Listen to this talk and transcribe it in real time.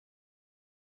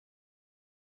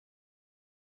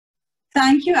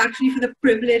Thank you actually for the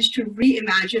privilege to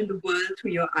reimagine the world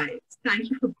through your eyes. Thank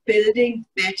you for building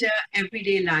better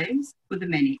everyday lives for the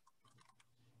many.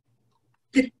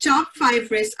 The top 5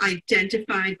 risks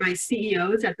identified by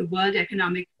CEOs at the World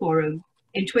Economic Forum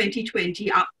in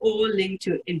 2020 are all linked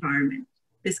to environment.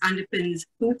 This underpins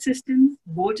food systems,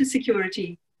 water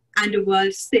security, and a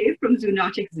world safe from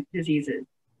zoonotic diseases.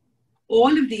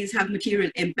 All of these have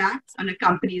material impacts on a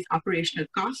company's operational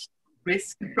cost,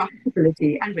 risk,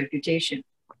 profitability, and reputation.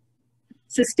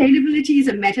 Sustainability is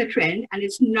a meta trend, and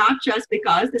it's not just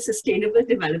because the Sustainable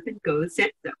Development Goals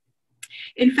said so.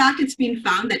 In fact, it's been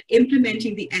found that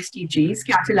implementing the SDGs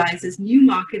catalyzes new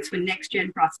markets for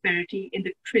next-gen prosperity in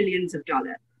the trillions of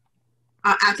dollars.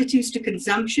 Our attitudes to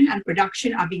consumption and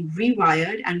production are being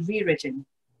rewired and rewritten.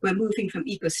 We're moving from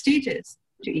eco-status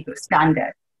to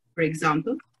eco-standard. For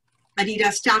example,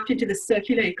 Adidas tapped into the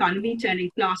circular economy,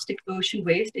 turning plastic ocean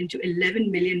waste into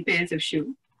 11 million pairs of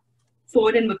shoes.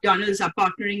 Ford and McDonald's are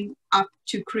partnering up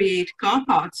to create car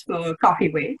parts for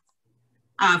coffee waste,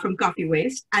 from coffee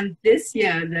waste. And this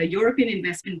year, the European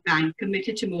Investment Bank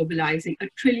committed to mobilizing €1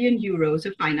 trillion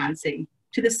of financing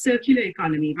to the circular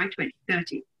economy by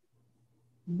 2030.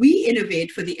 We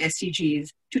innovate for the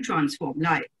SDGs to transform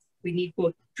lives. We need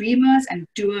both dreamers and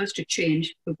doers to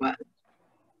change the world.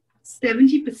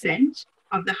 70%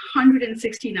 of the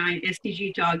 169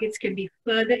 SDG targets can be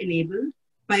further enabled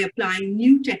by applying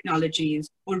new technologies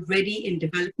already in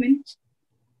development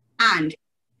and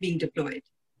being deployed.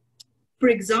 For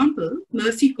example,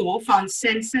 Mercy Corps found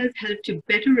sensors help to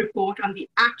better report on the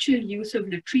actual use of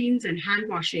latrines and hand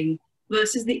washing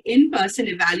versus the in-person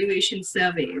evaluation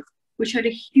surveys, which had a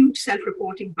huge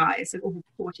self-reporting bias of over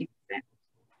 40%.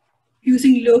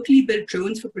 Using locally built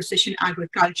drones for precision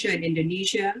agriculture in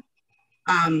Indonesia,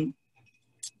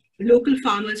 local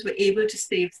farmers were able to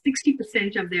save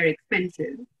 60% of their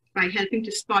expenses by helping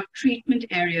to spot treatment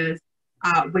areas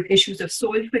with issues of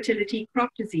soil fertility, crop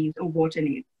disease, or water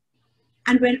needs.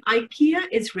 And when IKEA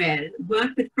Israel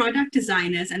worked with product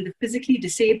designers and the physically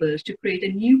disabled to create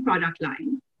a new product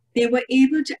line, they were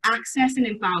able to access and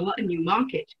empower a new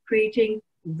market, creating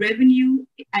revenue,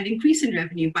 an increase in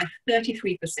revenue by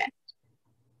 33%.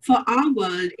 For our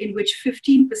world, in which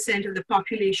 15% of the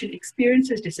population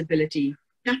experiences disability,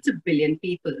 that's 1 billion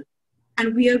people.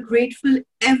 And we are grateful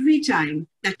every time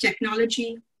that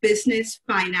technology, business,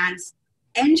 finance,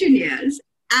 engineers,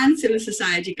 and civil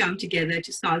society come together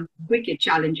to solve wicked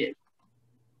challenges.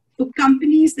 For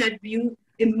companies that view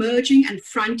emerging and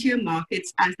frontier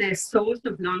markets as their source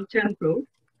of long-term growth,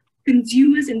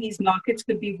 consumers in these markets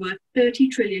could be worth $30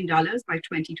 trillion by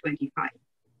 2025.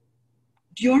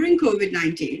 During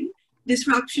COVID-19,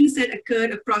 disruptions that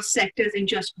occurred across sectors in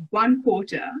just 1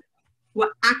 quarter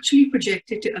were actually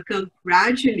projected to occur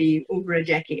gradually over a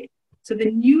decade. So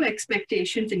the new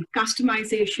expectations in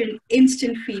customization,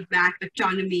 instant feedback,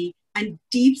 autonomy, and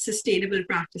deep sustainable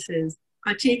practices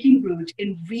are taking root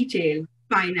in retail,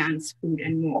 finance, food,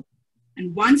 and more.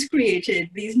 And once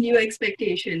created, these new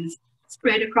expectations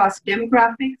spread across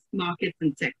demographics, markets,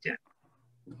 and sector.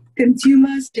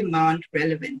 Consumers demand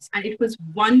relevance, and it was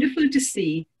wonderful to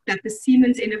see that the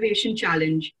Siemens Innovation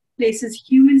Challenge places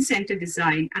human-centered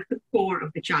design at the core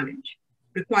of the challenge,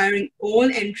 requiring all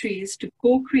entries to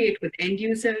co-create with end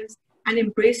users and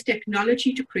embrace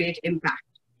technology to create impact,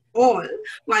 all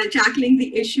while tackling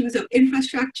the issues of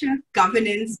infrastructure,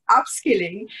 governance,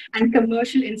 upskilling, and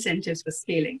commercial incentives for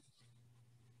scaling.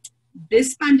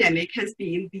 This pandemic has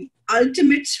been the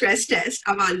ultimate stress test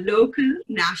of our local,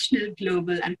 national,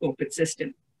 global, and corporate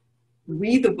system.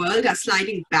 We, the world, are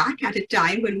sliding back at a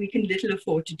time when we can little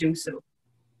afford to do so.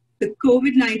 The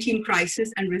COVID-19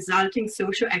 crisis and resulting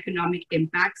socio-economic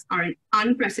impacts are an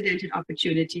unprecedented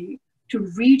opportunity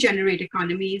to regenerate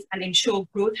economies and ensure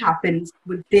growth happens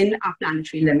within our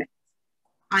planetary limits.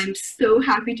 I'm so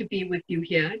happy to be with you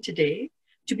here today,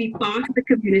 to be part of the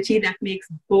community that makes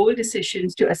bold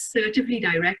decisions to assertively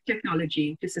direct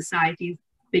technology to society's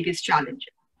biggest challenges,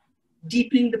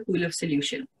 deepening the pool of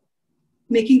solutions.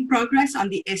 Making progress on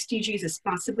the SDGs is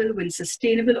possible when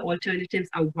sustainable alternatives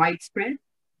are widespread,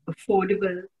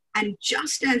 affordable, and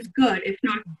just as good, if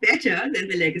not better, than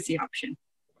the legacy option.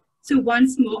 So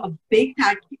once more, a big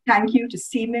thank you to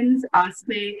Siemens,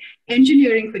 ASME,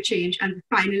 Engineering for Change, and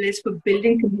the finalists for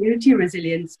building community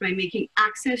resilience by making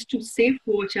access to safe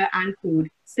water and food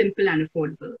simple and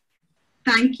affordable.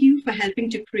 Thank you for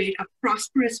helping to create a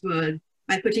prosperous world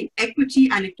by putting equity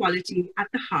and equality at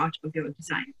the heart of your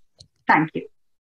design. Thank you.